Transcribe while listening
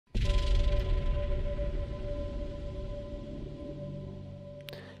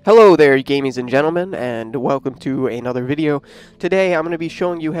Hello there, gamies and gentlemen, and welcome to another video. Today I'm going to be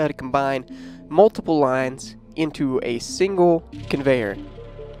showing you how to combine multiple lines into a single conveyor.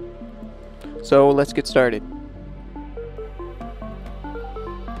 So let's get started.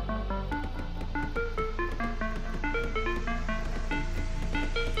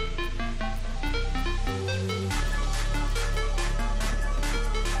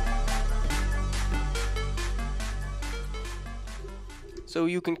 So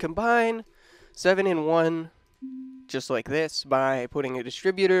you can combine 7 in 1 just like this by putting a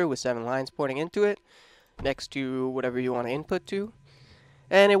distributor with 7 lines pointing into it next to whatever you want to input to,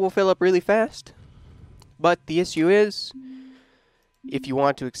 and it will fill up really fast. But the issue is, if you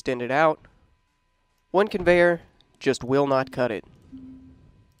want to extend it out, one conveyor just will not cut it.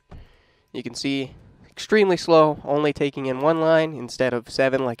 You can see extremely slow, only taking in 1 line instead of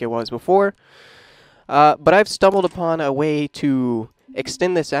 7 like it was before. But I've stumbled upon a way to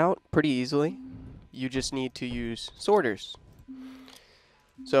extend this out pretty easily. You just need to use sorters.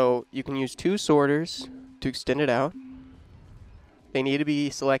 So you can use 2 sorters to extend it out. They need to be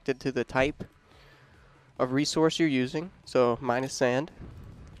selected to the type of resource you're using, so mine is sand.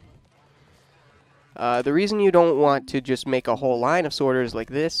 The reason you don't want to just make a whole line of sorters like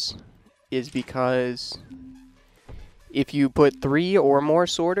this is because if you put 3 or more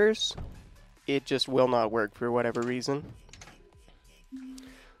sorters, it just will not work for whatever reason.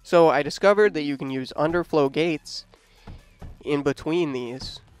 So I discovered that you can use underflow gates in between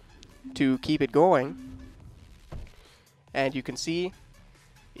these to keep it going. And you can see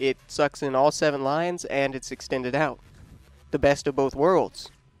it sucks in all 7 lines and it's extended out. The best of both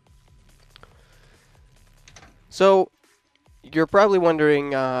worlds. So you're probably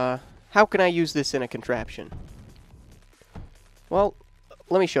wondering, how can I use this in a contraption? Well,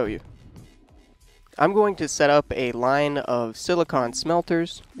 let me show you. I'm going to set up a line of silicon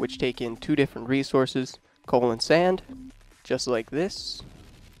smelters, which take in 2 different resources, coal and sand, just like this.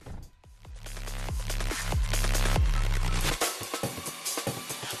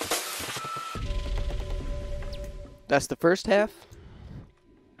 That's the first half.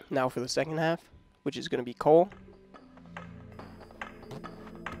 Now for the second half, which is going to be coal.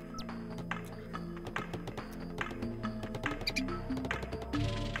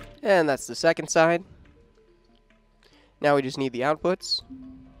 And that's the second side. Now we just need the outputs.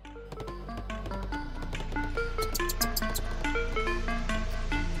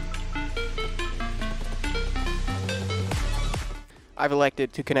 I've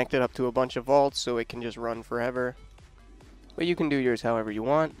elected to connect it up to a bunch of vaults so it can just run forever. But you can do yours however you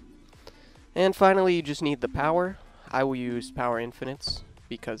want. And finally, you just need the power. I will use power infinites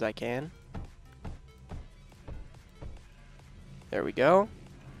because I can. There we go.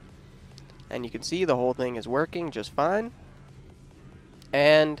 And you can see the whole thing is working just fine.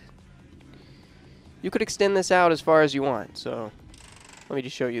 And you could extend this out as far as you want. So let me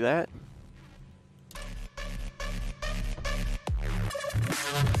just show you that.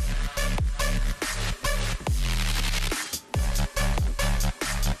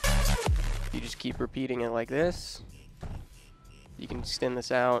 You just keep repeating it like this. You can extend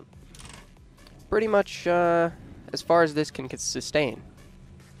this out pretty much as far as this can sustain.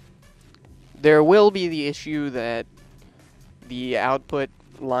 There will be the issue that the output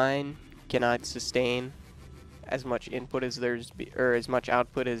line cannot sustain as much input as as much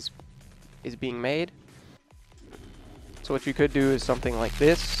output as is being made. So what you could do is something like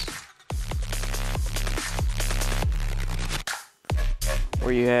this,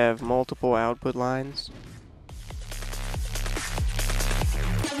 where you have multiple output lines.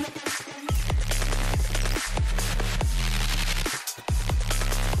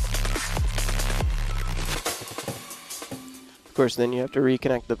 Of course, then you have to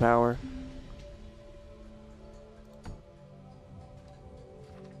reconnect the power.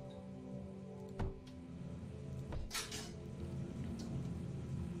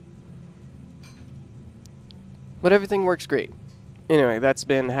 But everything works great. Anyway, that's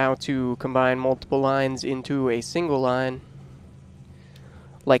been how to combine multiple lines into a single line.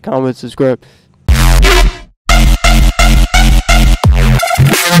 Like, comment, subscribe.